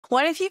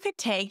What if you could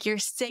take your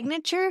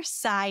signature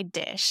side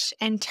dish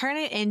and turn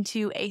it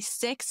into a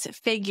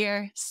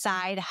six-figure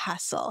side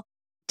hustle?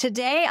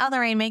 Today on the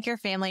Rainmaker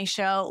Family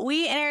Show,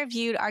 we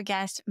interviewed our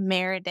guest,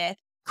 Meredith,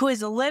 who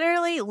is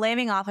literally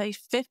living off of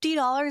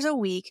 $50 a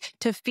week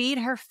to feed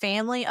her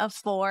family of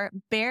four,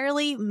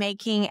 barely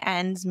making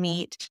ends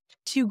meet,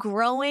 to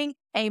growing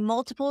a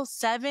multiple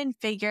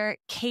seven-figure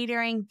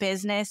catering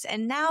business.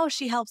 And now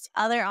she helps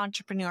other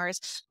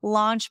entrepreneurs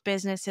launch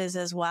businesses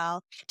as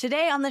well.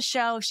 Today on the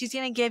show, she's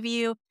going to give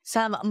you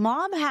some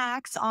mom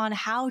hacks on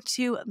how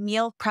to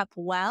meal prep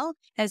well,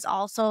 as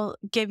also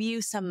give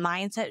you some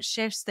mindset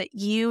shifts that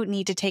you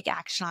need to take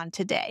action on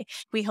today.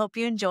 We hope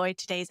you enjoyed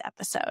today's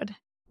episode.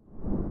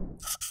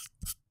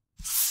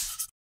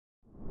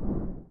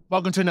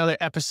 Welcome to another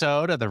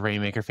episode of the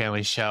Rainmaker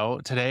Family Show.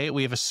 Today,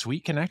 we have a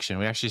sweet connection.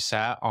 We actually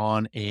sat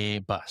on a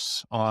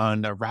bus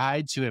on a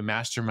ride to a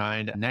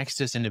mastermind next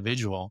to this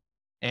individual,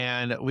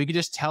 and we could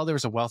just tell there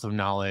was a wealth of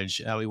knowledge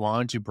that we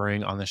wanted to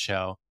bring on the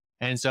show.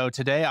 And so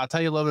today, I'll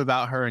tell you a little bit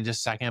about her in just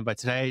a second, but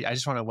today, I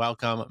just want to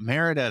welcome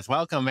Meredith.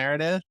 Welcome,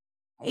 Meredith.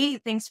 Hey,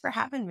 thanks for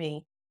having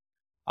me.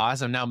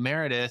 Awesome. Now,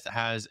 Meredith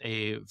has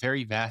a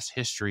very vast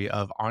history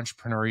of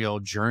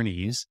entrepreneurial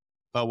journeys.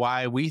 But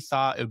why we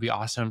thought it would be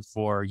awesome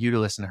for you to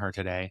listen to her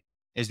today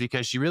is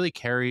because she really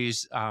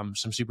carries some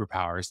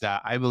superpowers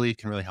that I believe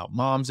can really help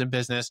moms in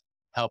business,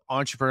 help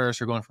entrepreneurs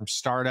who are going from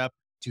startup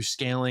to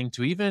scaling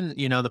to even,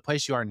 the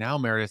place you are now,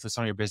 Meredith, with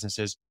some of your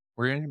businesses.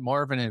 We're in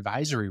more of an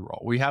advisory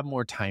role. We have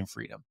more time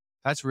freedom.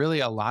 That's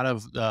really a lot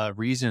of the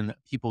reason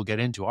people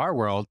get into our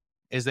world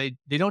is they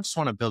don't just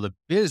want to build a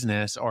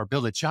business or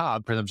build a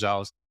job for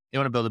themselves. They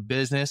want to build a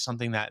business,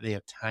 something that they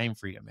have time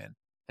freedom in.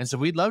 And so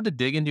we'd love to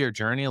dig into your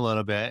journey a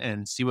little bit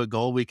and see what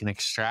gold we can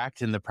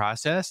extract in the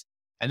process,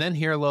 and then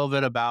hear a little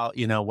bit about,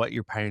 what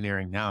you're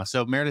pioneering now.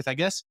 So Meredith, I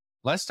guess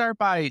let's start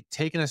by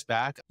taking us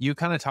back. You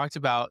kind of talked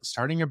about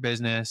starting your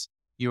business.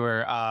 You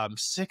were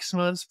 6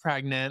 months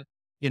pregnant,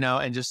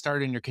 and just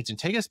started in your kitchen.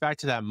 Take us back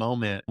to that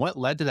moment. What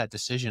led to that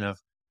decision of,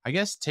 I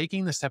guess,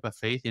 taking the step of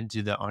faith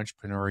into the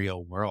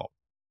entrepreneurial world?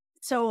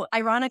 So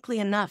ironically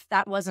enough,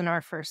 that wasn't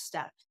our first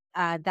step.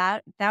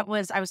 I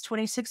was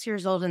 26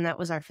 years old and that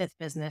was our fifth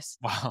business.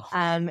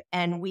 Wow.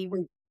 And we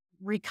were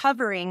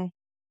recovering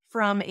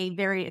from a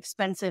very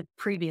expensive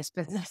previous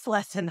business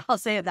lesson. I'll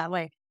say it that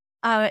way.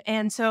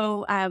 And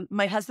so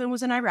my husband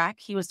was in Iraq.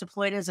 He was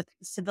deployed as a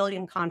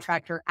civilian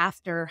contractor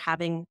after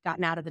having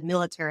gotten out of the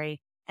military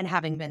and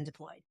having been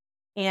deployed.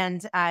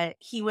 And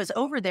he was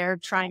over there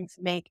trying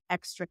to make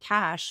extra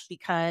cash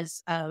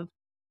because of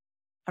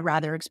a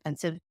rather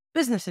expensive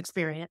business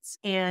experience.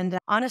 And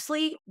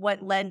honestly,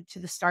 what led to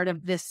the start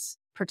of this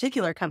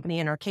particular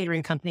company and our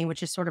catering company,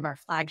 which is sort of our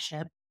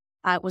flagship,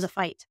 was a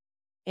fight.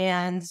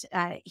 And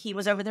he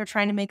was over there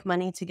trying to make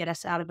money to get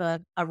us out of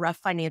a rough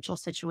financial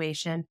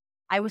situation.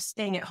 I was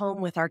staying at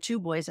home with our two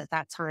boys at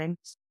that time.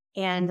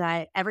 And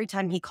every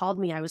time he called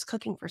me, I was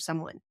cooking for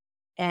someone.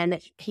 And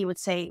he would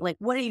say, like,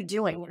 what are you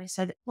doing? And I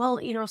said, well,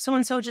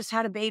 so-and-so just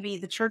had a baby.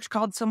 The church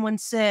called someone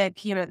sick,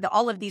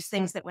 all of these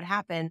things that would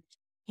happen.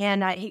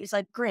 And he was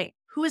like, great.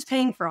 Who is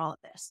paying for all of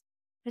this?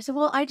 I said,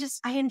 well, I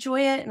enjoy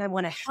it and I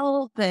want to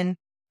help. And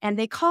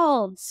they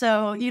called.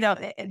 So,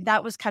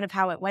 that was kind of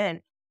how it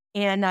went.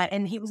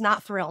 And he was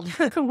not thrilled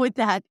with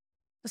that.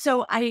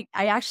 So I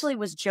actually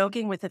was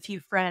joking with a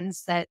few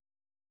friends that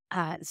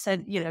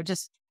said,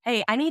 just,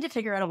 hey, I need to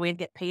figure out a way to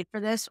get paid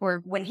for this.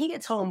 Or when he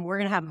gets home, we're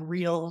going to have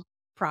real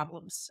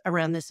problems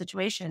around this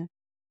situation.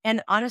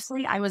 And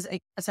honestly,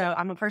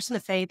 I'm a person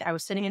of faith. I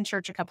was sitting in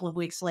church a couple of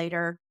weeks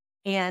later.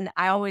 And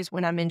I always,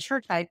 when I'm in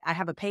church, I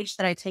have a page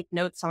that I take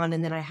notes on,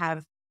 and then I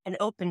have an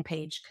open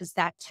page because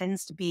that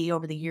tends to be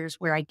over the years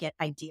where I get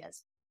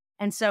ideas.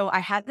 And so I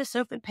had this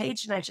open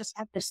page and I just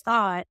had this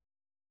thought,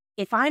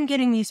 if I'm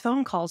getting these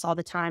phone calls all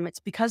the time, it's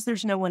because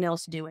there's no one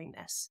else doing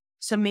this.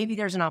 So maybe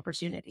there's an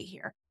opportunity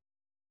here.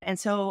 And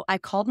so I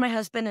called my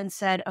husband and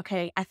said,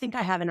 okay, I think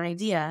I have an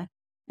idea.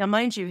 Now,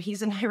 mind you,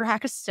 he's in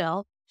Iraq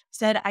still.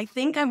 Said, I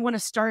think I want to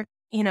start,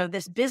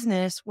 this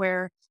business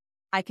where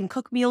I can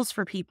cook meals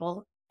for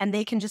people and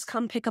they can just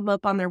come pick them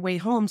up on their way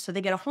home. So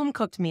they get a home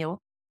cooked meal,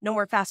 no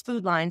more fast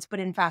food lines, but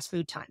in fast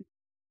food time.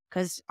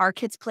 Because our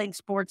kids playing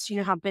sports, you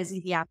know how busy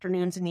the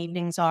afternoons and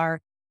evenings are.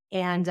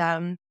 And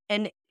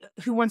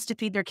who wants to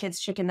feed their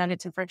kids chicken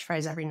nuggets and French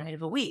fries every night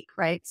of a week,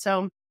 right?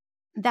 So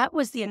that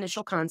was the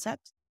initial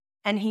concept.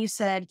 And he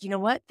said, you know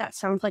what? That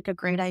sounds like a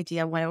great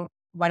idea. Why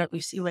don't we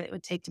see what it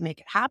would take to make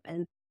it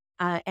happen?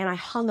 And I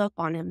hung up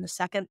on him the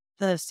second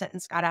the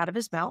sentence got out of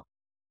his mouth.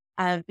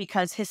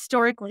 Because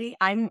historically,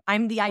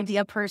 I'm the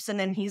idea person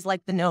and he's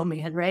like the no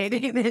man,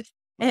 right?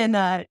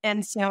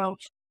 and so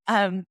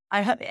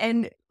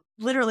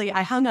literally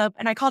I hung up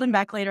and I called him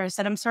back later. I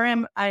said, I'm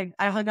sorry, I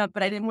hung up,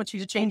 but I didn't want you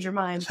to change your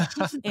mind.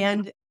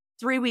 And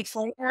 3 weeks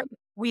later,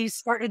 we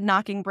started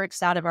knocking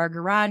bricks out of our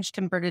garage,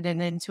 converted it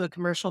into a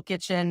commercial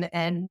kitchen,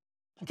 and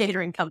a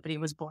catering company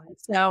was born.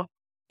 So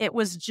it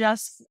was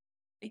just,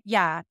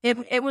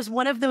 it was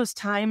one of those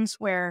times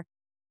where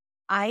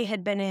I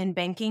had been in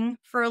banking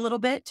for a little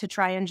bit to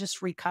try and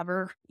just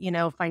recover,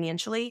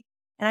 financially.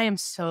 And I am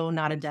so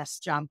not a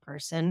desk job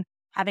person.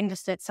 Having to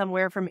sit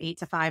somewhere from 8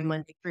 to 5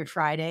 Monday through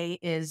Friday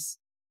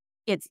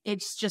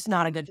it's just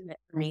not a good fit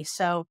for me.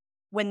 So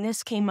when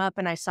this came up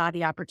and I saw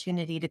the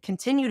opportunity to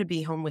continue to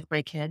be home with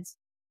my kids,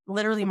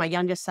 literally my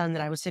youngest son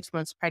that I was 6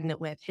 months pregnant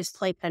with, his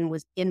playpen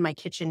was in my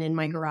kitchen, in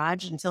my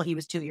garage until he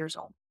was 2 years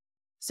old.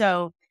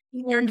 So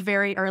he learned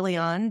very early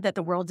on that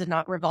the world did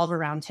not revolve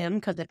around him,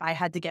 because if I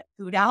had to get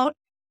food out,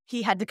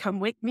 he had to come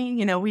with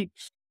me.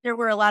 There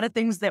were a lot of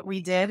things that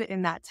we did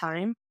in that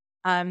time.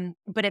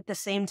 But at the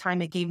same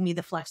time, it gave me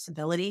the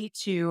flexibility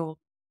to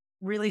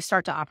really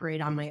start to operate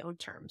on my own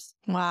terms.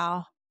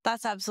 Wow.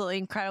 That's absolutely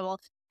incredible.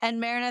 And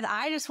Meredith,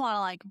 I just want to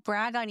like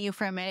brag on you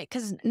for a minute,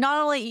 because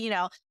not only,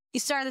 you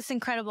started this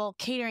incredible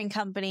catering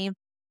company,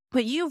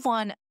 but you've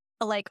won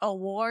like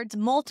awards,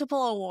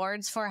 multiple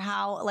awards for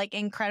how like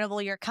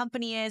incredible your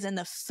company is and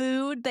the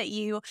food that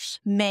you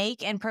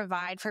make and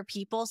provide for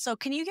people. So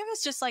can you give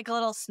us just like a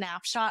little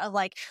snapshot of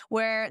like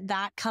where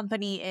that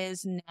company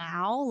is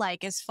now,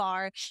 like as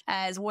far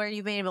as where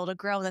you've been able to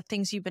grow and the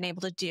things you've been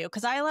able to do?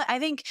 Because I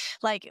think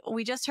like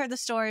we just heard the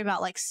story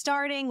about like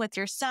starting with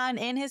your son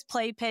in his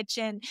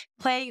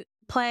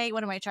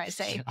what am I trying to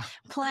say?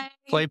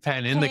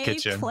 Playpen in the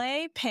kitchen.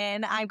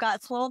 Playpen. I've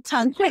got little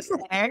tongue twister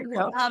there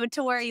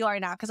to where you are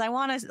now, because I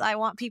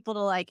want people to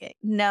like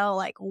know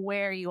like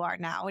where you are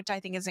now, which I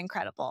think is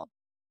incredible.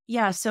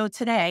 Yeah. So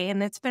today,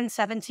 and it's been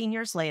 17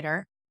 years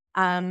later,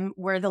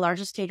 we're the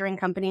largest catering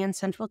company in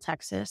Central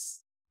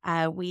Texas.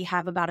 We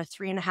have about a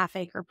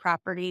 3.5-acre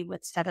property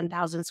with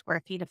 7,000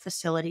 square feet of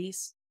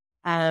facilities.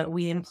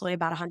 We employ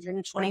about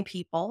 120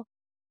 people.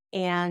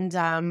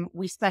 And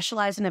we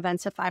specialize in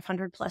events of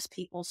 500 plus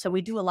people. So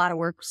we do a lot of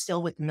work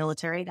still with the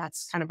military.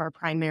 That's kind of our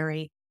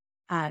primary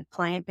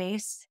client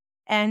base.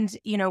 And,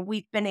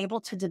 we've been able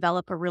to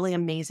develop a really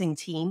amazing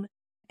team.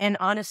 And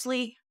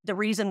honestly, the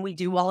reason we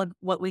do all of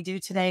what we do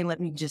today, let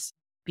me just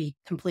be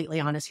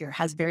completely honest here,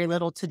 has very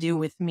little to do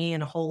with me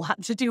and a whole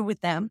lot to do with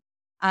them.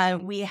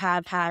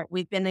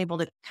 We've been able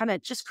to kind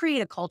of just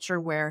create a culture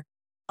where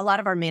a lot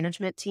of our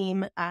management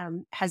team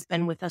has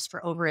been with us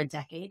for over a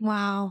decade.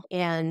 Wow.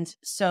 And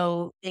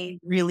so they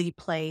really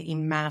play a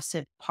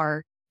massive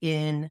part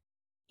in,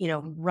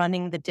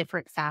 running the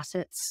different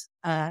facets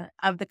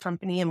of the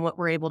company and what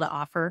we're able to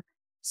offer.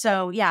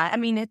 So yeah, I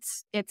mean,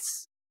 it's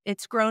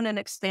grown and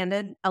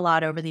expanded a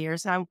lot over the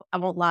years. I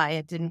won't lie,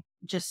 it didn't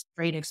just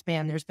straight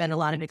expand. There's been a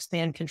lot of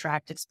expand,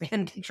 contract.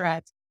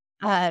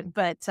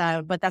 But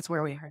that's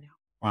where we are now.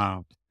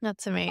 Wow.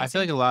 That's amazing. I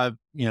feel like a lot of,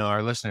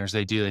 our listeners,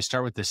 they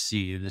start with the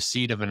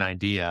seed of an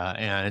idea.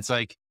 And it's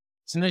like,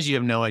 sometimes you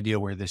have no idea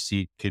where the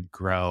seed could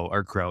grow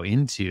or grow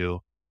into.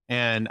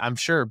 And I'm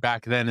sure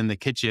back then in the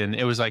kitchen,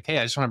 it was like, hey,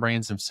 I just want to bring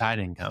in some side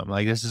income.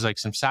 Like this is like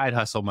some side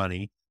hustle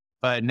money.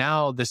 But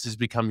now this has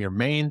become your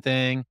main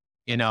thing.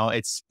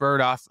 It's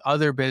spurred off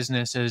other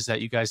businesses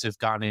that you guys have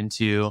gone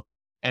into.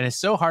 And it's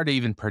so hard to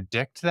even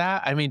predict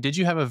that. I mean, did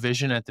you have a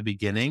vision at the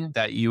beginning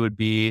that you would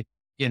be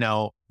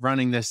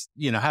running this,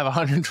 have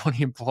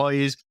 120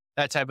 employees,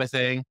 that type of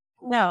thing?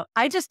 No,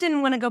 I just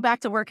didn't want to go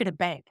back to work at a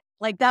bank.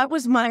 Like that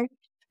was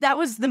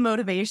the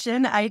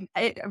motivation. I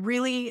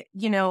really,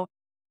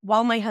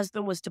 while my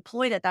husband was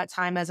deployed at that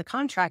time as a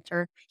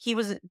contractor,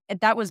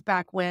 that was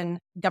back when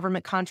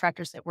government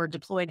contractors that were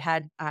deployed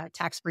had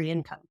tax-free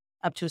income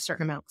up to a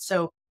certain amount.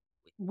 So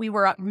we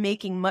were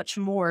making much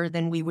more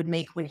than we would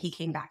make when he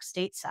came back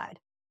stateside.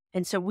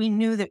 And so we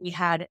knew that we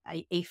had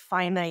a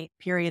finite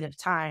period of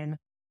time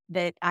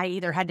that I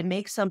either had to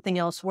make something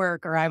else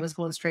work or I was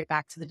going straight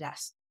back to the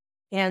desk.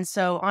 And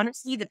so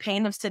honestly, the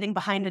pain of sitting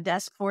behind a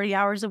desk 40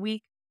 hours a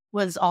week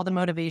was all the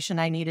motivation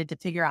I needed to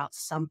figure out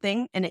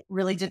something. And it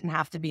really didn't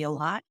have to be a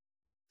lot.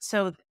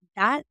 So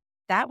that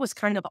was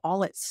kind of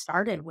all it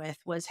started with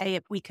was, hey,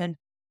 if we could,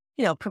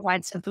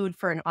 provide some food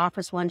for an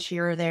office lunch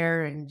here or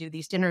there and do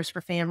these dinners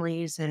for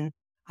families and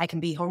I can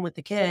be home with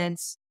the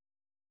kids,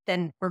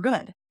 then we're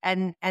good.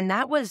 And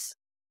that was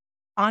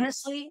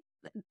honestly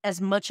as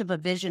much of a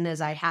vision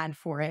as I had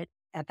for it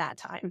at that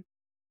time.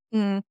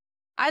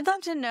 I'd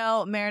love to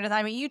know, Meredith,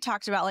 I mean, you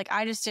talked about like,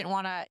 I just didn't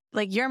want to,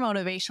 like your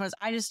motivation was,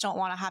 I just don't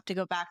want to have to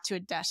go back to a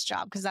desk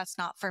job because that's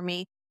not for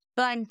me.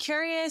 But I'm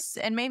curious,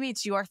 and maybe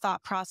it's your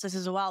thought process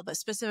as well, but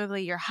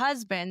specifically your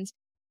husband's,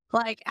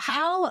 like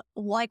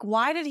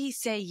why did he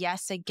say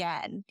yes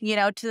again,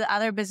 to the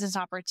other business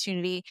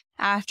opportunity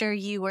after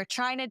you were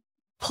trying to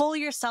pull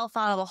yourself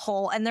out of the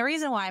hole? And the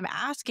reason why I'm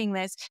asking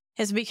this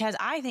is because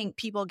I think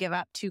people give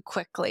up too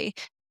quickly.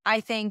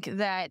 I think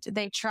that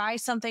they try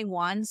something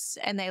once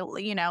and they,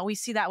 we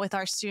see that with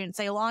our students,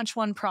 they launch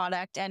one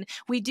product and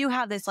we do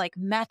have this like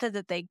method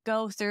that they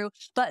go through,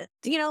 but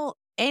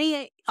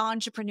any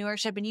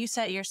entrepreneurship, and you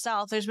said it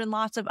yourself, there's been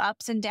lots of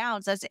ups and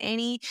downs. That's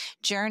any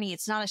journey.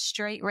 It's not a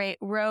straight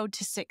road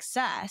to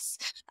success.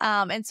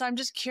 And so I'm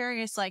just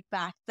curious, like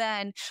back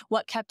then,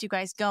 what kept you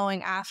guys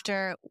going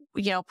after,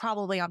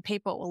 probably on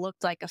paper, what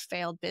looked like a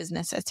failed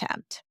business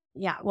attempt?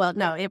 Yeah, well,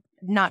 no,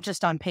 not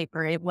just on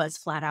paper. It was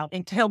flat out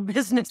a failed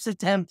business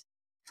attempt.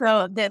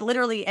 So that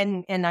literally,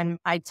 and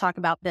I talk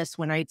about this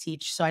when I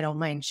teach, so I don't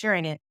mind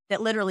sharing it.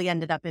 that literally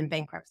ended up in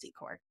bankruptcy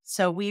court.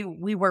 So we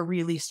were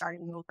really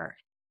starting over.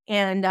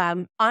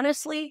 And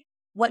honestly,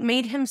 what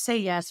made him say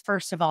yes,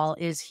 first of all,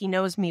 is he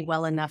knows me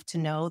well enough to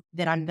know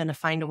that I'm going to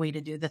find a way to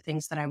do the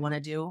things that I want to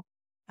do.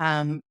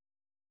 And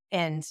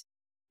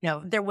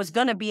there was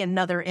going to be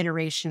another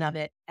iteration of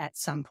it at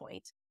some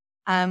point.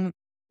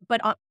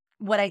 But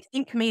what I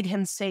think made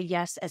him say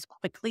yes as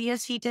quickly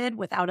as he did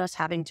without us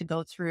having to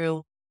go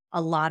through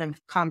a lot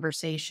of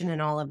conversation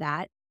and all of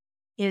that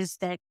is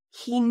that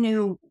he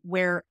knew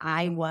where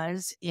I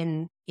was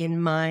in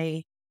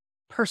my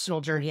personal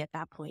journey at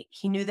that point.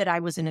 He knew that I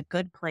was in a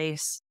good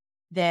place,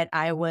 that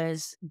I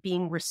was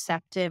being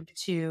receptive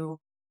to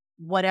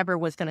whatever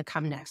was going to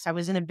come next. I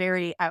was in a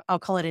very, I'll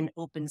call it an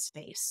open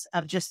space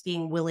of just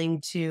being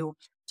willing to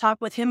talk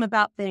with him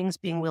about things,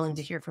 being willing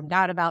to hear from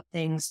God about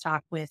things,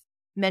 talk with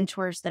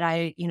mentors that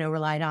I,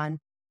 relied on.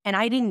 And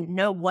I didn't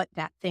know what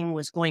that thing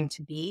was going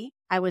to be.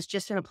 I was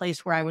just in a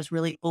place where I was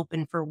really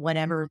open for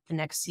whatever the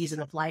next season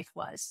of life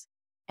was.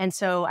 And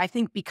so I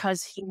think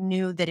because he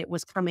knew that it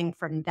was coming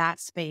from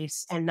that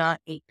space and not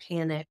a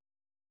panic,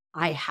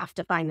 I have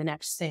to find the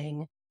next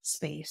thing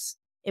space,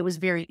 it was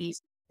very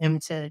easy for him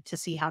to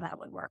see how that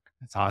would work.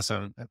 That's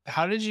awesome.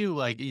 How did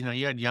you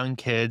you had young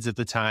kids at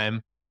the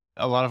time.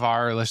 A lot of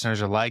our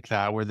listeners are like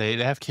that, where they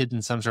have kids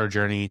in some sort of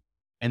journey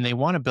and they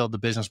want to build the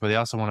business, but they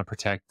also want to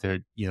protect their,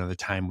 the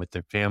time with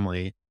their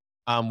family.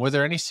 Were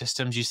there any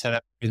systems you set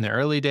up in the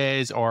early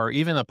days, or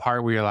even the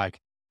part where you're like,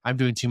 I'm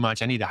doing too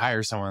much, I need to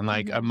hire someone,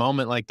 like a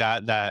moment like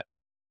that,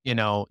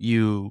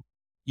 you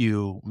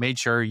made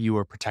sure you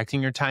were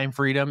protecting your time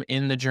freedom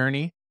in the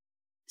journey?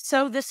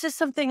 So this is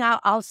something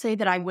I'll say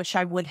that I wish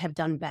I would have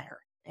done better.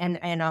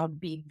 And I'll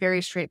be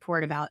very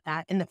straightforward about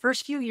that. In the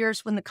first few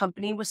years when the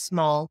company was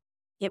small,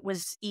 it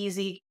was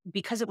easy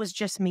because it was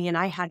just me and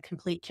I had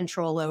complete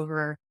control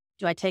over,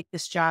 do I take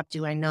this job?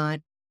 Do I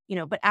not?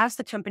 But as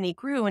the company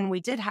grew and we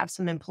did have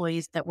some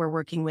employees that were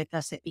working with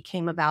us, it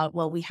became about,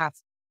 well, we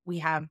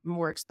have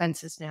more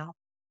expenses now.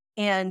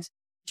 And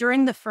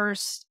during the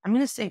first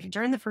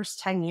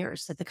 10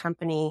 years that the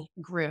company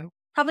grew,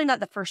 probably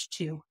not the first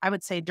 2, I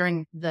would say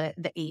during the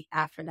 8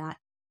 after that,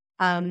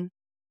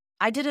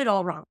 I did it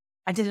all wrong.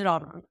 I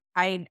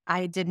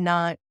did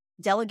not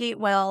delegate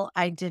well.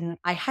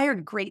 I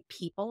hired great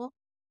people,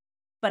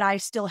 but I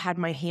still had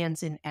my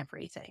hands in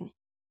everything.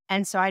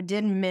 And so I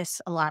did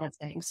miss a lot of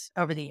things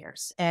over the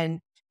years.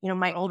 And,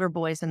 my older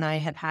boys and I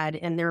have had,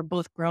 and they're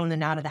both grown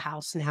and out of the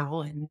house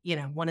now. And,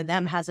 one of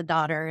them has a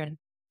daughter. And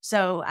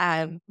so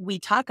we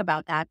talk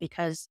about that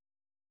because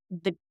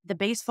the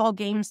baseball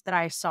games that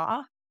I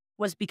saw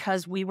was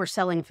because we were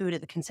selling food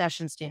at the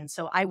concession stand.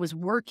 So I was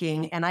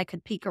working and I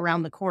could peek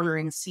around the corner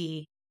and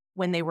see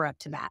when they were up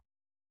to bat,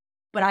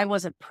 but I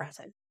wasn't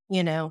present,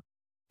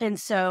 And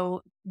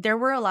so there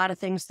were a lot of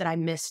things that I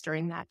missed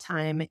during that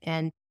time.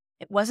 And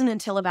it wasn't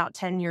until about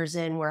 10 years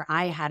in where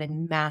I had a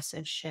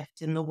massive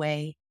shift in the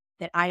way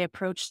that I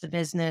approached the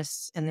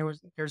business. And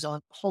there's a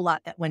whole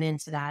lot that went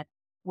into that,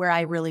 where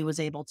I really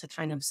was able to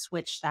kind of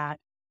switch that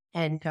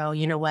and go,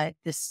 you know what,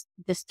 this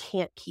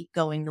can't keep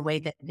going the way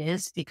that it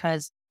is,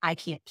 because I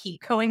can't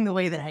keep going the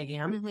way that I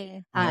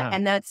am.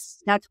 And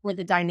that's where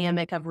the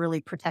dynamic of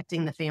really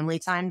protecting the family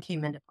time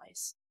came into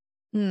place.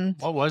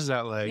 What was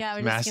that like? Yeah,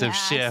 massive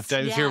shift?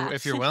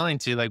 If you're willing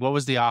to, like, what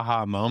was the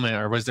aha moment,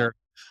 or was there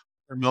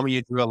a moment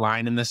you drew a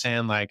line in the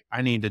sand, like,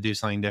 I need to do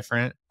something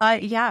different?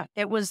 Yeah,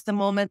 it was the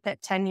moment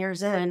that 10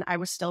 years in, I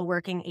was still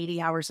working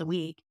 80 hours a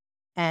week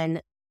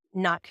and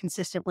not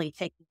consistently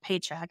taking a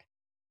paycheck.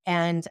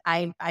 And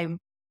I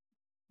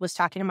was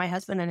talking to my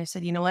husband and I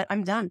said, you know what,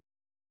 I'm done.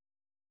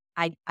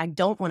 I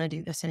don't want to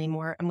do this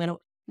anymore.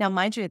 Now,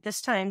 mind you, at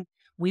this time,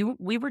 we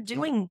were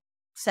doing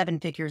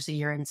 7 figures a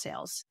year in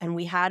sales, and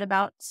we had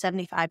about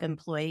 75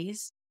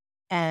 employees,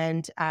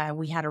 and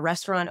we had a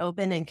restaurant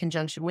open in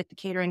conjunction with the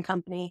catering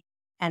company.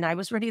 And I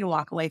was ready to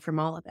walk away from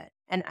all of it.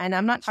 And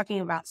I'm not talking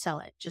about sell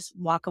it, just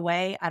walk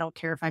away. I don't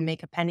care if I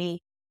make a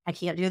penny. I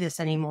can't do this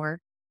anymore.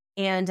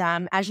 And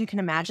as you can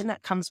imagine,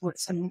 that comes with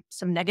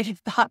some negative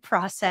thought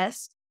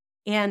process.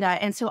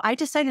 And so I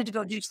decided to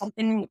go do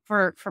something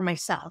for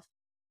myself.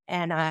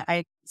 And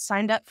I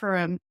signed up for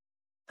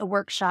a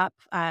workshop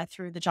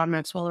through the John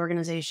Maxwell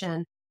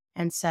organization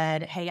and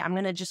said, hey, I'm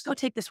going to just go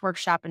take this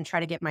workshop and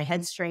try to get my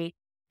head straight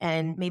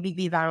and maybe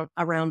be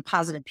around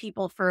positive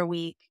people for a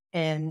week.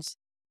 And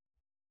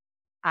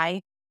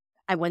I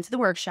went to the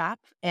workshop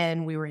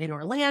and we were in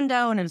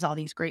Orlando and it was all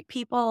these great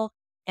people.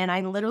 And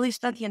I literally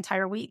spent the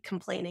entire week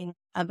complaining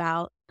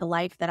about the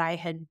life that I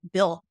had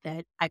built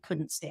that I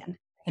couldn't stand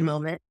in a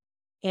moment.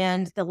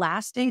 And the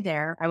last day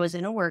there, I was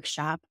in a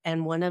workshop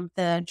and one of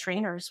the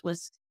trainers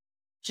was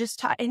just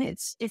taught, and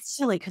it's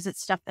silly because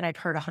it's stuff that I've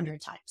heard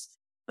 100 times,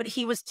 but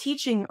he was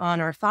teaching on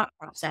our thought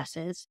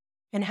processes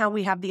and how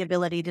we have the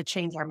ability to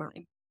change our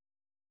mind.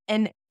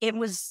 And it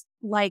was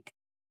like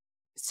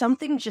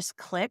something just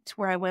clicked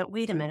where I went,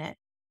 wait a minute,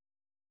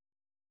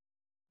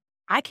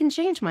 I can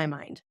change my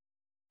mind.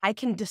 I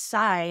can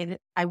decide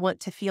I want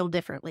to feel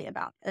differently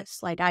about this.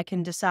 Like I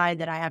can decide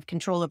that I have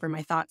control over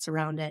my thoughts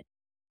around it.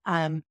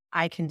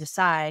 I can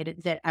decide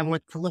that I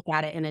want to look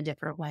at it in a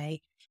different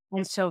way.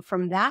 And so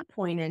from that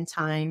point in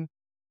time,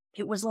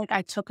 it was like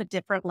I took a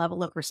different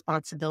level of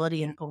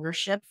responsibility and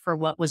ownership for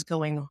what was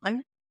going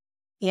on.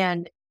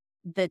 And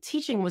the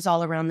teaching was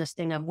all around this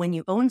thing of when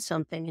you own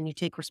something and you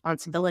take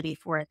responsibility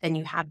for it, then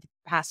you have the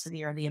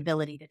capacity or the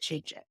ability to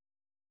change it.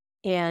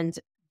 And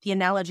the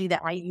analogy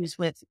that I use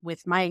with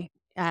my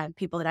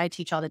people that I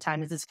teach all the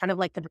time is it's kind of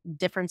like the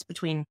difference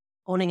between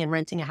owning and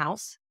renting a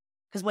house.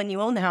 Because when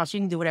you own the house, you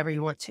can do whatever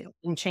you want to. You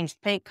can change the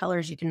paint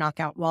colors, you can knock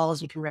out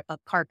walls, you can rip up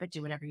carpet,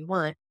 do whatever you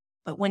want.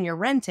 But when you're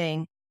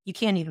renting, you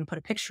can't even put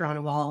a picture on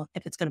a wall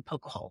if it's going to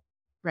poke a hole,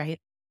 right?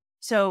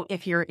 So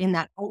if you're in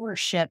that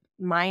ownership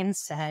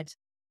mindset,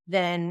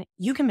 then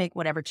you can make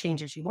whatever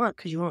changes you want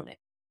because you own it.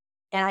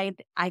 And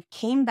I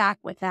came back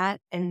with that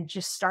and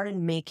just started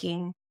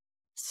making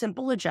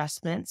simple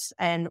adjustments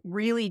and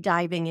really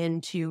diving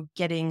into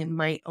getting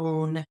my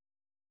own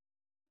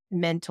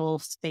mental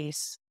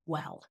space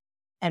well.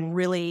 And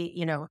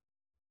really,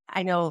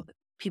 I know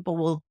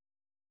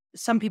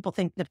some people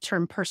think the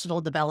term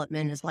personal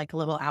development is like a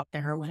little out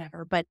there or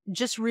whatever, but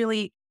just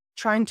really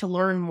trying to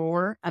learn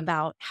more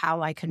about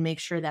how I could make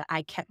sure that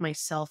I kept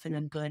myself in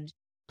a good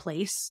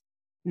place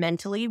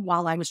mentally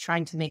while I was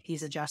trying to make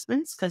these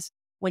adjustments. Because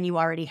when you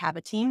already have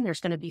a team,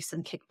 there's going to be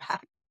some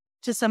kickback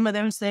to some of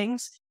those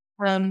things.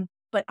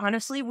 But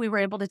honestly, we were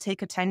able to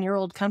take a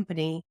 10-year-old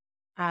company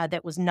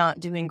that was not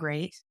doing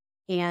great,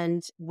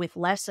 and with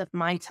less of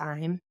my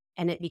time,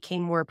 and it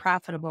became more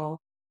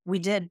profitable. We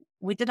did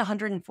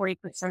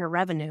 140% of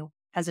revenue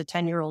as a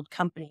 10-year-old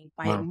company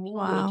by me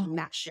making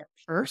that shift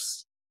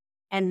first,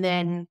 and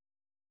then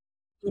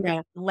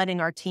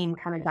letting our team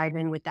kind of dive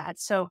in with that.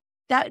 So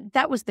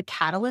that was the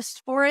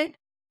catalyst for it,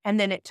 and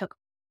then it took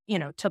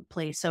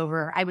place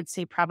over, I would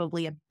say,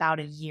 probably about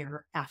a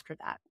year after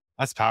that.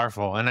 That's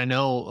powerful. And I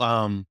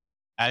know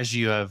as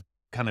you have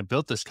kind of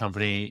built this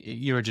company,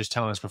 you were just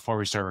telling us before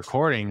we started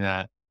recording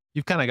that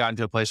you've kind of gotten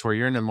to a place where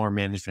you're in a more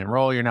management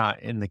role. You're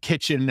not in the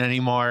kitchen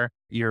anymore.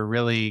 You're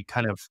really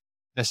kind of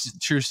a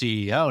true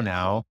CEO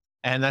now.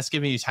 And that's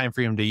giving you time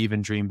freedom to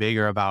even dream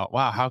bigger about,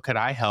 wow, how could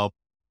I help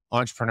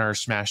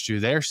entrepreneurs smash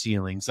through their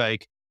ceilings?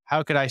 Like,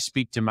 how could I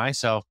speak to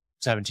myself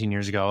 17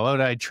 years ago? How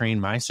would I train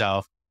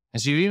myself?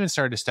 And so you even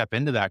started to step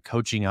into that,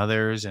 coaching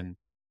others, and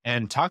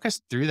talk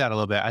us through that a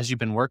little bit as you've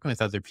been working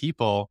with other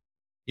people.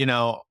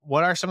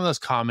 What are some of those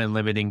common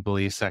limiting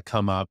beliefs that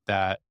come up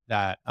that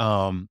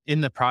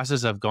in the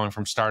process of going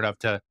from startup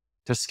to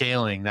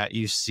scaling that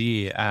you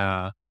see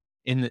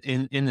in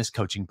this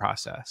coaching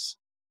process?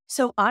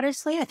 So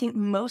honestly, I think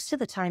most of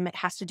the time it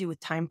has to do with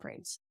time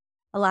frames.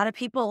 A lot of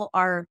people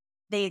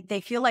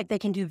they feel like they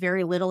can do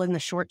very little in the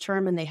short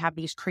term and they have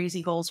these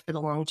crazy goals for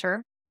the long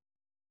term.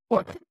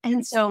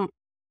 And so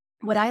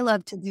what I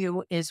love to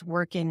do is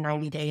work in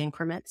 90-day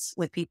increments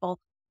with people.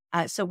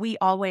 So we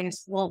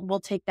always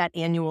we'll take that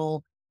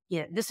annual,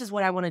 this is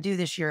what I want to do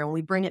this year, and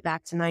we bring it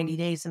back to 90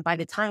 days. And by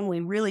the time we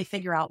really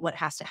figure out what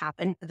has to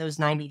happen for those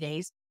 90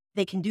 days,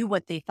 they can do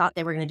what they thought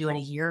they were going to do in a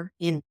year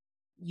in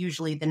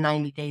usually the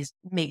 90 days,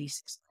 maybe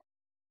 6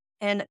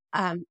 months.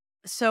 And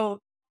so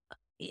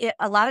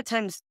a lot of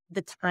times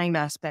the time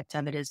aspect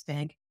of it is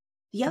big.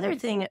 The other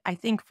thing I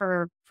think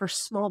for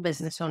small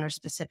business owners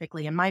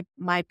specifically, and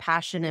my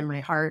passion and my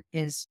heart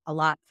is a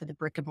lot for the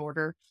brick and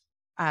mortar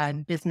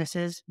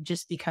businesses,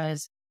 just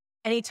because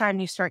anytime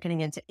you start getting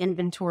into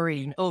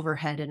inventory and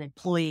overhead and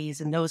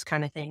employees and those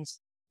kind of things,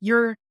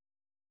 your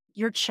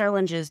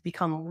challenges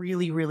become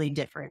really, really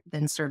different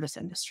than service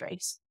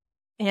industries.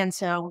 And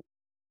so,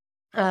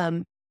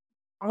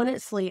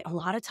 honestly, a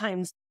lot of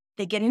times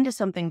they get into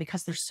something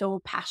because they're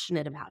so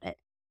passionate about it.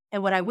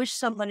 And what I wish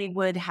somebody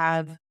would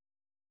have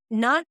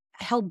not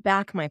held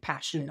back my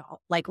passion at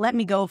all. Like, let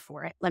me go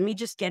for it. Let me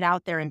just get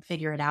out there and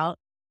figure it out.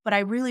 But I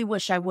really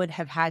wish I would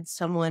have had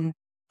someone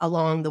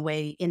along the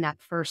way in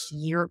that first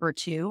year or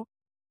two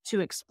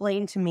to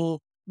explain to me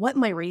what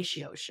my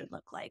ratio should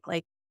look like.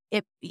 Like,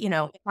 if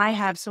I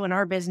have, so in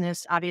our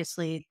business,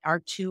 obviously our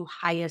two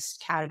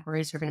highest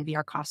categories are going to be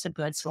our cost of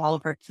goods. So all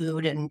of our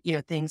food and,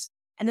 things,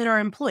 and then our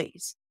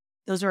employees.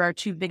 Those are our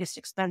two biggest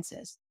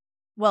expenses.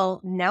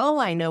 Well, now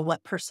I know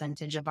what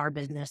percentage of our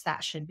business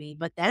that should be,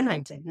 but then I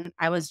didn't.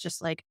 I was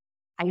just like,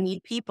 I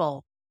need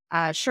people.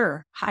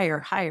 Sure,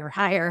 hire.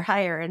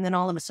 And then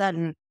all of a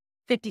sudden,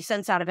 50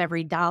 cents out of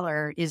every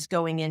dollar is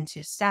going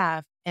into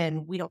staff,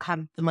 and we don't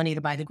have the money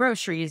to buy the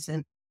groceries.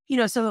 And,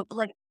 so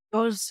like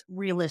those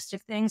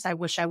realistic things, I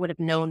wish I would have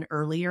known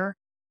earlier.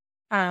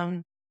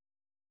 The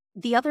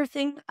other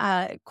thing,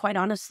 quite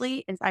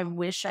honestly, is I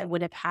wish I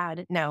would have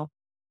had, now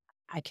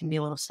I can be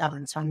a little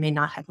stubborn, so I may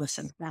not have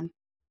listened to them.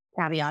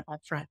 Caveat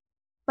up front.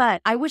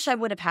 But I wish I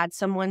would have had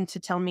someone to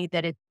tell me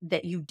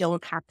that you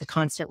don't have to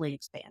constantly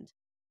expand.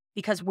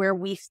 Because where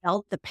we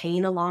felt the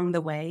pain along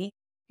the way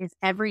is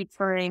every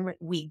time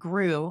we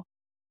grew,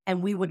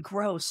 and we would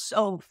grow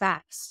so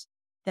fast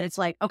that it's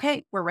like,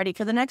 okay, we're ready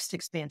for the next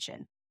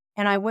expansion.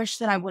 And I wish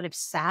that I would have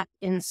sat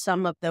in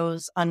some of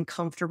those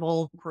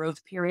uncomfortable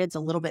growth periods a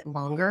little bit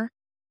longer,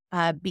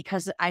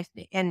 because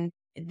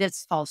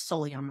this falls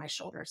solely on my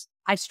shoulders.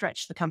 I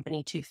stretched the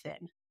company too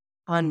thin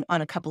on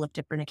a couple of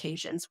different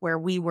occasions where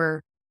we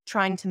were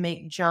trying to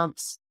make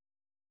jumps,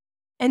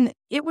 and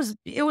it was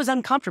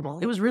uncomfortable.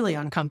 It was really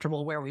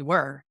uncomfortable where we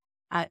were,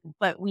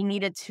 but we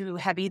needed to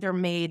have either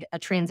made a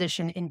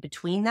transition in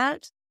between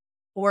that,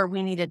 or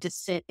we needed to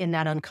sit in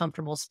that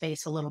uncomfortable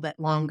space a little bit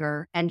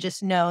longer and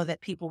just know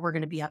that people were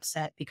going to be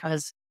upset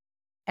because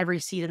every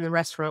seat in the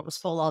restaurant was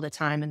full all the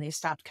time and they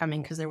stopped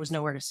coming because there was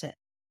nowhere to sit.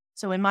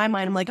 So in my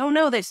mind, I'm like, oh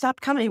no, they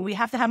stopped coming. We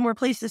have to have more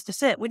places to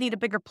sit. We need a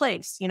bigger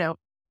place,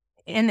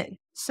 And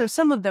so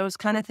some of those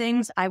kind of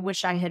things, I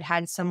wish I had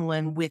had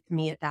someone with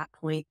me at that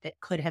point that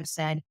could have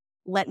said,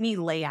 let me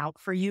lay out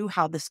for you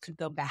how this could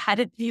go bad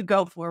if you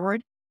go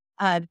forward,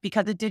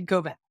 because it did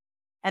go bad.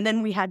 And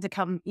then we had to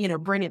come,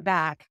 bring it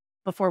back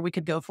before we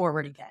could go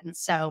forward again.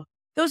 So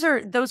those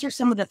are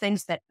some of the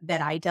things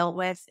that I dealt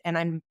with. And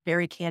I'm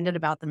very candid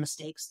about the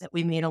mistakes that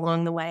we made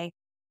along the way.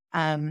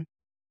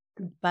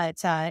 But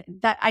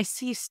that I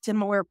see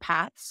similar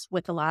paths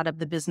with a lot of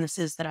the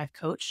businesses that I've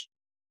coached.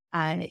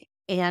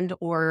 And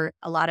or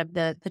a lot of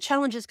the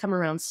challenges come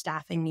around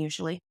staffing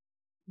usually.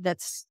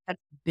 That's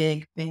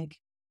big.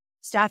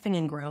 Staffing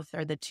and growth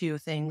are the two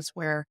things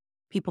where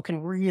people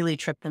can really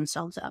trip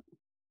themselves up.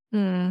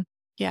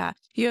 Yeah.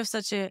 You have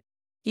such a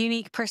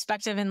unique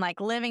perspective in like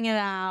living it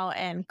out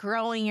and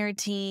growing your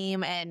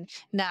team and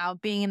now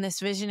being in this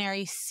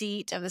visionary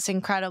seat of this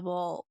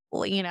incredible,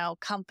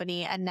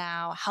 company and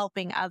now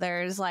helping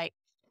others like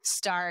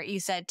start, you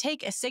said,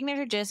 take a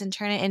signature dish and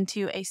turn it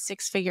into a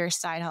 6-figure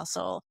side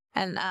hustle.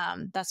 And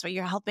that's what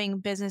you're helping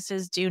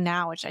businesses do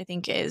now, which I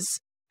think is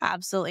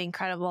absolutely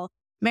incredible.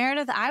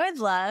 Meredith, I would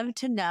love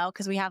to know,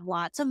 because we have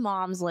lots of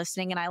moms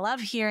listening, and I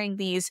love hearing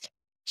these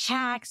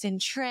hacks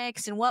and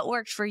tricks and what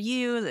worked for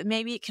you that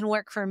maybe it can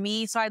work for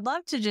me. So I'd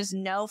love to just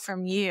know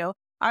from you,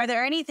 are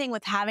there anything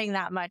with having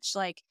that much,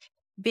 like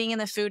being in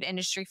the food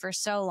industry for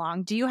so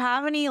long, do you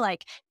have any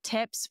like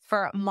tips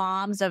for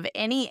moms of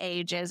any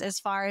ages as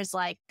far as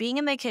like being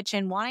in the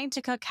kitchen, wanting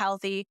to cook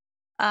healthy,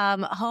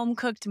 home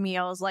cooked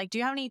meals? Like, do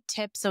you have any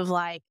tips of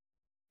like,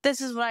 this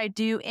is what I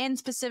do in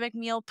specific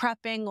meal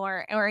prepping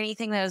or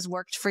anything that has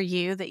worked for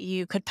you that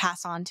you could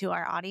pass on to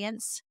our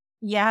audience?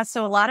 Yeah.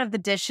 So a lot of the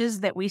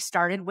dishes that we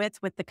started with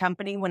the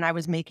company when I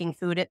was making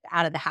food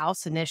out of the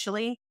house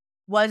initially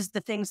was the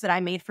things that I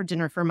made for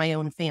dinner for my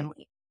own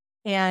family.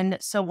 And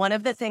so one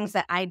of the things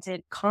that I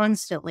did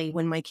constantly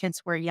when my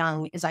kids were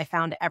young is I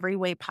found every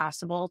way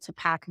possible to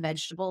pack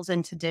vegetables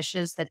into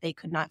dishes that they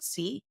could not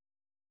see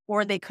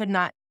or they could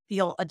not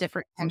feel a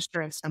different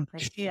texture of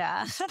something.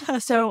 Yeah.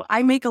 So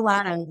I make a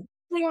lot of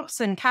soups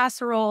and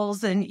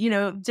casseroles and,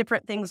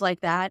 different things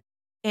like that.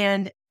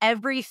 And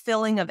every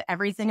filling of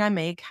everything I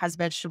make has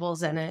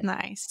vegetables in it.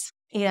 Nice.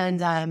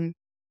 And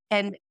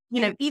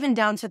even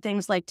down to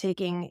things like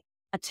taking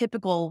a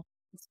typical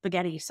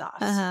spaghetti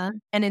sauce.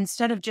 And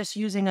instead of just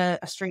using a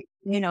straight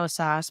tomato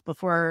sauce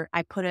before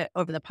I put it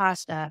over the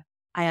pasta,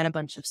 I add a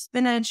bunch of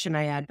spinach and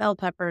I add bell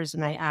peppers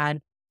and I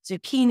add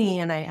zucchini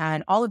and I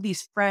add all of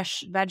these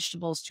fresh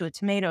vegetables to a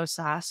tomato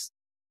sauce.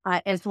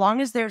 As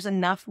long as there's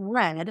enough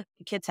red,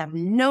 the kids have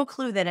no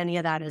clue that any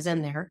of that is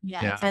in there.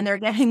 Yeah. And they're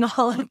getting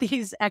all of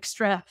these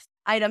extra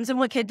items. And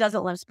what kid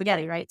doesn't love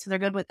spaghetti, right? So they're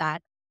good with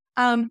that.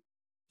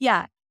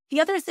 Yeah. The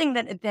other thing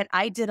that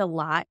I did a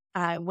lot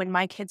when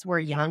my kids were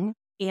young,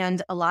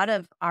 and a lot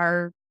of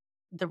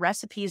the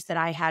recipes that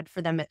I had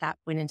for them at that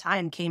point in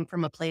time came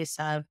from a place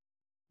of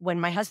when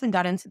my husband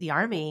got into the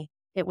Army,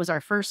 it was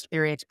our first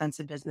very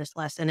expensive business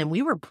lesson and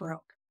we were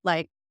broke.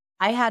 Like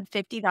I had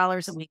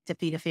 $50 a week to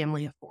feed a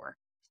family of 4.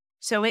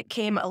 So it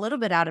came a little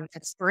bit out of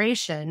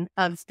inspiration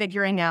of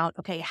figuring out,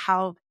 okay,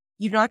 how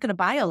you're not going to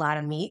buy a lot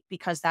of meat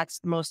because that's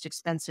the most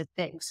expensive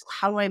thing. So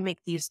how do I make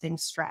these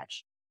things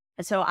stretch?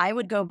 And so I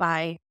would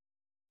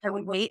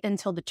wait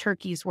until the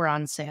turkeys were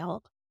on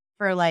sale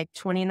for like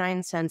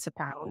 29 cents a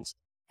pound.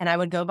 And I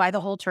would go buy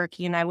the whole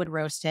turkey and I would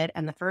roast it.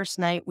 And the first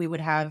night we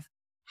would have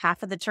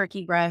half of the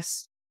turkey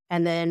breast.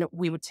 And then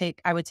I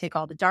would take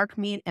all the dark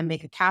meat and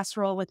make a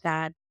casserole with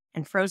that.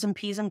 And frozen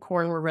peas and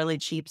corn were really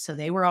cheap. So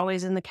they were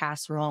always in the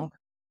casserole.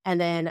 And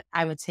then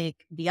I would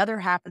take the other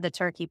half of the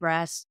turkey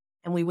breast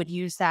and we would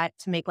use that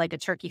to make like a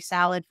turkey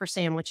salad for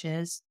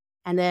sandwiches.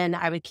 And then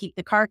I would keep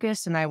the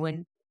carcass and I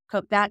would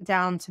cook that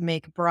down to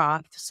make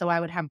broth. So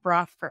I would have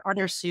broth for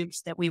other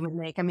soups that we would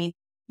make. I mean,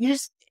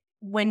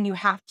 when you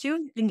have to,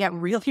 you can get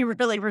really,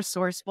 really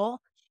resourceful.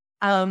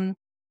 And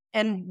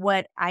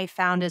what I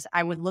found is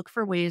I would look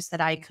for ways that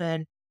I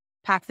could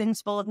pack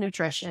things full of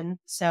nutrition.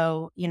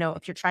 So,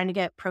 if you're trying to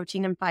get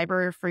protein and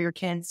fiber for your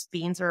kids,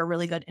 beans are a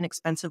really good,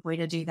 inexpensive way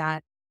to do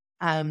that.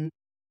 And,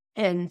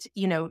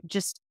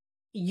 just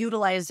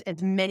utilize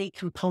as many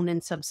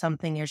components of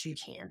something as you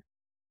can.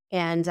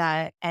 And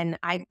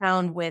I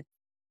found with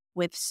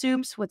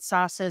soups, with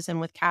sauces,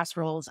 and with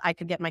casseroles, I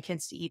could get my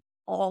kids to eat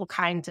all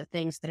kinds of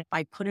things that if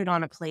I put it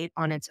on a plate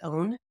on its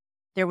own,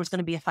 there was going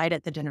to be a fight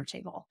at the dinner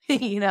table,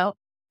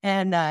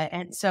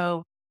 And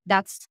so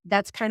that's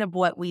kind of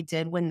what we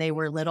did when they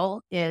were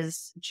little,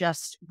 is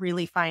just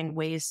really find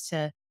ways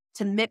to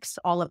to mix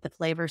all of the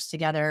flavors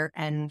together,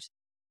 and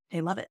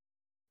they love it.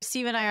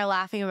 Steve and I are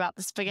laughing about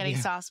the spaghetti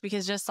sauce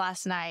because just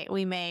last night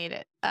we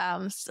made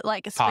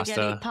like a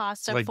spaghetti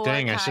pasta Like, for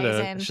dang, I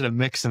Kaizen. should have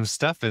mixed some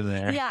stuff in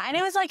there. Yeah, and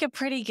it was like a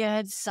pretty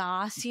good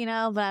sauce, but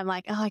I'm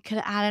like, oh, I could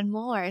have added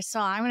more.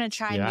 So I'm going to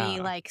try and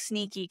be like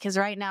sneaky, because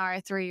right now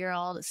our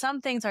 3-year-old, some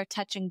things are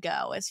touch and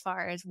go as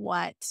far as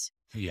what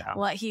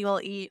he will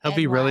eat. He'll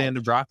be really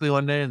into broccoli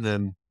one day and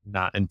then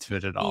not into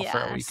it at all for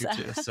a week or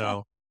two.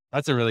 So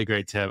that's a really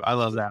great tip. I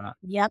love that.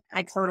 Yep,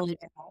 I totally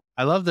get that.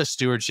 I love the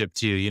stewardship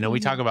too. We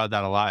talk about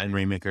that a lot in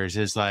Rainmakers,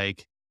 is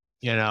like,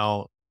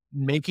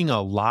 making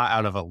a lot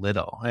out of a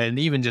little, and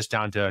even just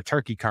down to a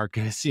turkey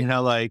carcass,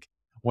 like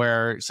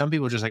where some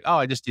people are just like, oh,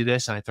 I just do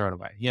this and I throw it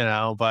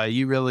away, but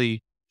you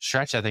really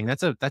stretch that thing.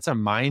 That's a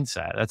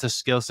mindset. That's a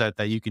skill set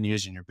that you can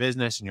use in your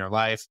business, in your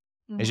life.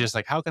 It's just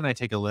like, how can I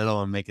take a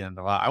little and make it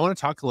into a lot? I want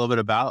to talk a little bit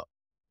about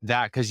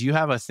that, because you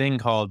have a thing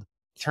called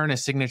turn a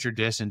signature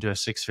dish into a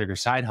 6-figure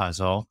side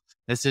hustle.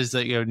 This is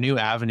your new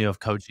avenue of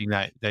coaching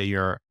that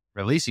you're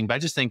releasing. But I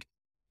just think,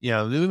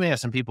 we may have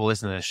some people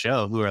listening to the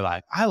show who are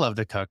like, I love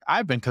to cook.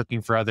 I've been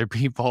cooking for other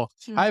people.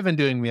 I've been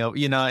doing meal,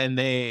 and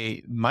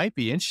they might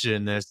be interested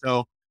in this.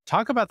 So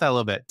talk about that a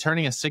little bit,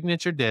 turning a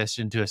signature dish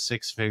into a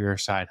 6-figure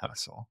side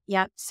hustle.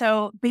 Yeah.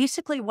 So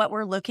basically what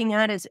we're looking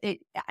at is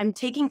I'm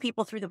taking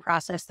people through the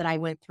process that I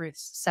went through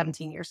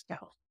 17 years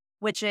ago,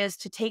 which is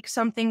to take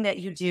something that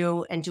you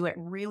do and do it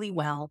really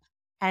well,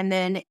 and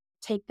then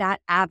take that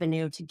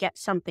avenue to get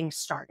something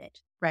started,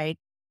 right?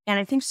 And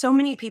I think so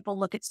many people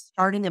look at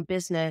starting a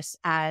business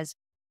as,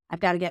 I've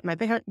got to get my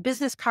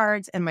business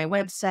cards and my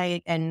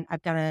website, and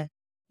I've got to,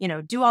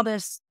 do all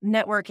this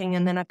networking,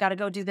 and then I've got to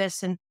go do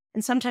this. And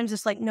sometimes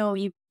it's like, no,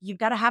 you've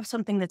got to have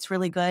something that's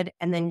really good,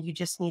 and then you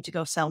just need to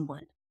go sell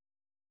one,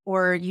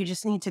 or you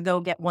just need to go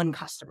get one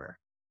customer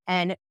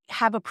and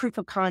have a proof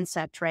of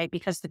concept, right?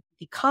 Because the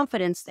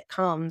confidence that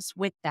comes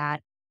with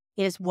that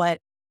is what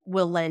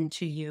will lend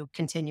to you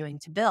continuing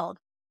to build.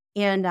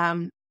 And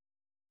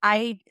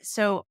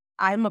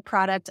I'm a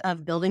product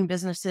of building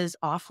businesses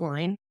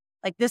offline.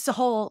 Like, this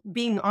whole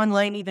being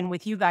online, even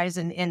with you guys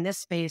in this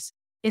space,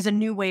 is a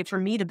new way for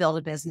me to build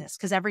a business,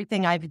 because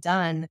everything I've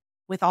done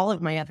with all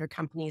of my other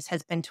companies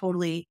has been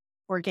totally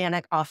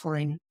organic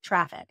offline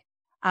traffic.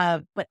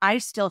 But I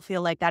still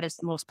feel like that is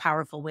the most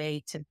powerful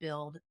way to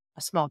build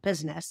a small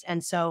business.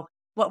 And so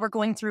what we're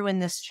going through in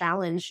this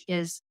challenge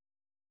is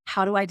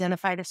how to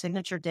identify the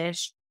signature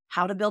dish,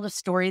 how to build a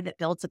story that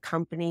builds a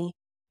company,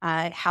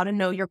 how to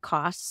know your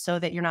costs so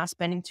that you're not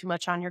spending too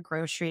much on your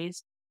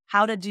groceries,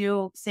 how to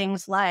do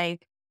things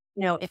like,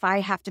 if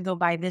I have to go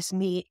buy this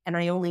meat and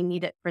I only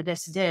need it for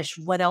this dish,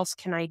 what else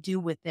can I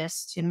do with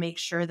this to make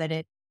sure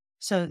that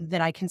so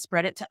that I can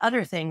spread it to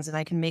other things and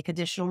I can make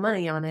additional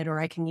money on it, or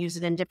I can use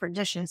it in different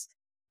dishes,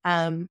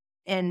 and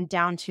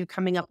down to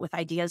coming up with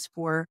ideas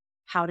for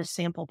how to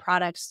sample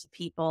products to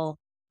people,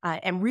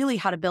 and really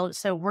how to build it.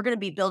 So we're going to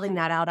be building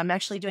that out. I'm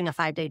actually doing a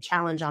 5-day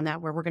challenge on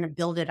that, where we're going to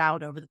build it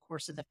out over the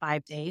course of the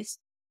 5 days.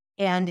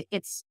 And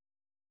it's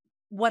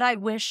what I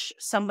wish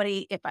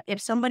somebody,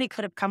 if somebody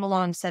could have come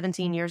along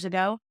 17 years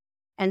ago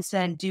and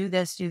said, do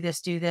this, do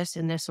this, do this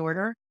in this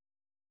order,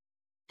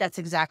 that's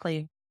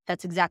exactly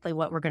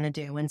what we're going to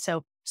do. And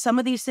so some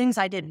of these things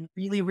I did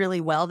really, really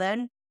well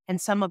then.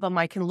 And some of them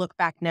I can look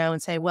back now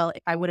and say, well,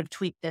 if I would have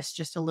tweaked this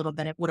just a little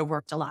bit, it would have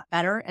worked a lot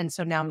better. And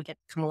so now we get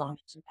to come along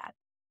and do that.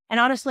 And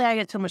honestly, I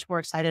get so much more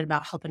excited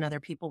about helping other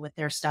people with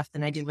their stuff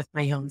than I do with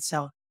my own.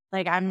 So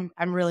like, I'm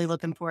really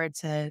looking forward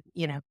to,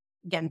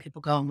 getting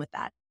people going with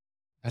that.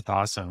 That's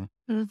awesome.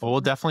 Well, we'll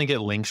definitely get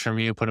links from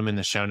you, put them in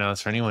the show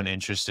notes for anyone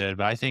interested.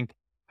 But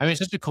it's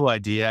such a cool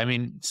idea.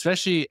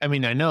 Especially, I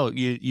know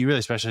you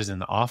really specialize in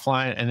the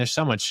offline, and there's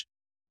so much,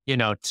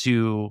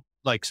 to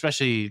like,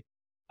 especially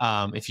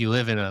if you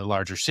live in a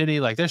larger city,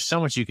 like there's so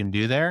much you can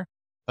do there.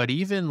 But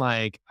even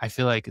like, I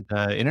feel like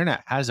the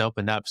internet has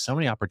opened up so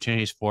many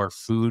opportunities for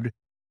food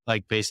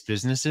like based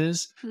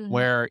businesses,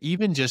 where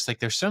even just like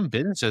there's some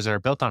businesses that are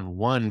built on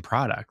one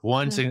product,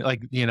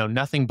 like,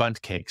 nothing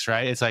bundt cakes,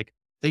 right? It's like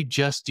they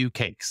just do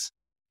cakes,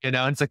 and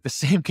it's like the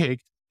same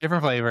cake,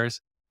 different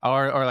flavors,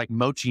 or like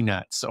mochi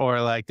nuts,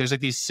 or like there's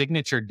like these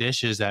signature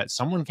dishes that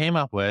someone came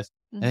up with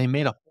and they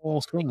made a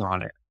whole thing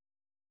on it.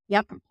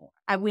 Yep.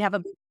 We have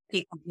a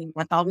big company.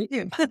 That's all we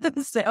do.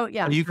 So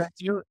yeah. You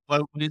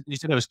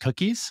said it was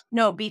cookies?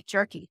 No, beef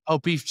jerky. Oh,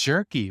 beef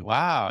jerky.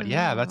 Wow.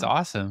 Yeah. That's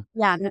awesome.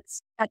 Yeah.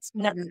 That's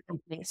another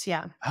companies.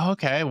 Yeah.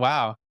 Okay.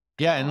 Wow.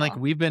 Yeah. And like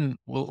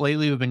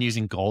lately we've been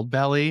using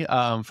Goldbelly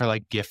for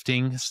like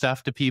gifting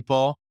stuff to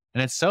people.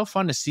 And it's so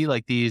fun to see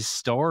like these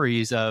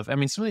stories of, some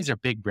of these are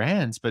big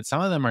brands, but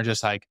some of them are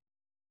just like,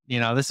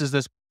 this is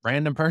this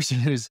random person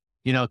who's,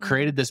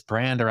 created this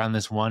brand around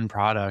this one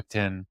product.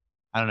 And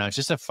I don't know, it's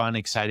just a fun,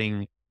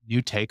 exciting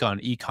new take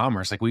on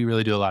e-commerce. Like, we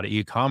really do a lot of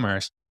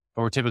e-commerce,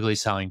 but we're typically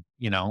selling,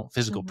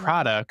 physical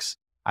products.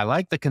 I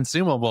like the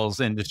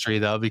consumables industry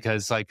though,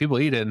 because like people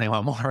eat it and they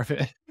want more of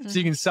it. So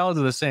you can sell it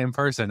to the same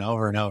person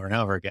over and over and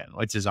over again,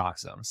 which is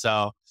awesome.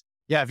 So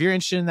yeah, if you're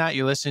interested in that,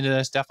 you're listening to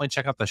this, definitely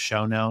check out the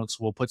show notes.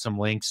 We'll put some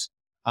links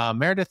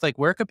Meredith, like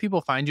where could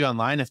people find you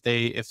online if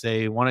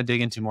they want to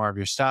dig into more of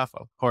your stuff?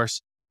 Of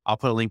course, we'll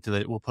put a link to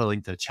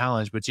the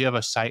challenge, but do you have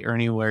a site or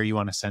anywhere you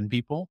want to send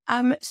people?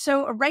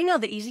 So right now,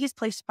 the easiest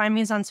place to find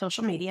me is on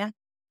social media.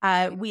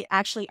 We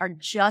actually are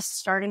just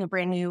starting a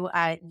brand new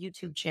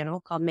YouTube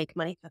channel called Make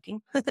Money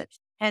Cooking.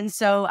 And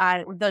so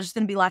there's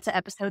going to be lots of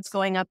episodes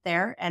going up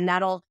there, and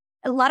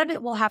a lot of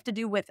it will have to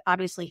do with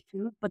obviously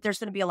food, but there's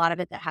going to be a lot of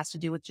it that has to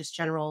do with just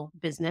general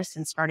business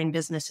and starting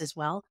business as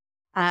well.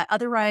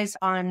 Otherwise,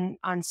 on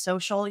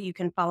social, you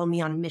can follow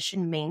me on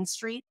Mission Main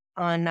Street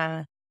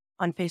on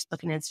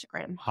Facebook and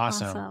Instagram.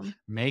 Awesome.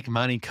 Make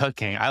Money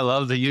Cooking. I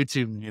love the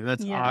YouTube.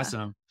 That's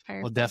awesome.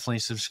 Perfect. We'll definitely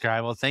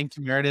subscribe. Well, thank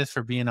you, Meredith,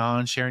 for being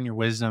on, sharing your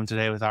wisdom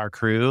today with our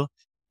crew.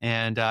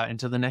 And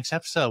until the next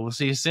episode, we'll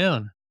see you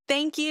soon.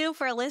 Thank you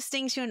for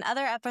listening to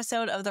another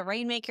episode of the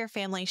Rainmaker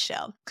Family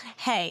Show.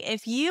 Hey,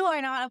 if you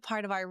are not a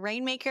part of our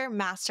Rainmaker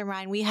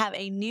Mastermind, we have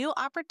a new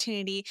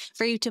opportunity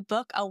for you to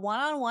book a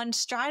one-on-one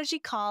strategy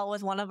call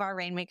with one of our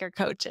Rainmaker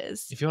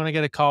coaches. If you want to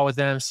get a call with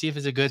them, see if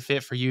it's a good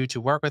fit for you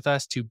to work with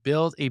us to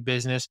build a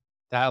business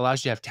that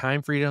allows you to have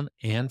time freedom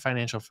and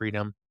financial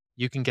freedom,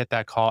 you can get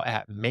that call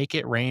at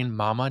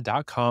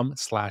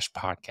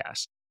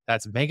makeItrainmama.com/podcast.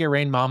 That's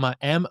makeItrainmama,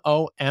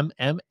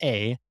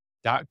 MOMMA.com/podcast.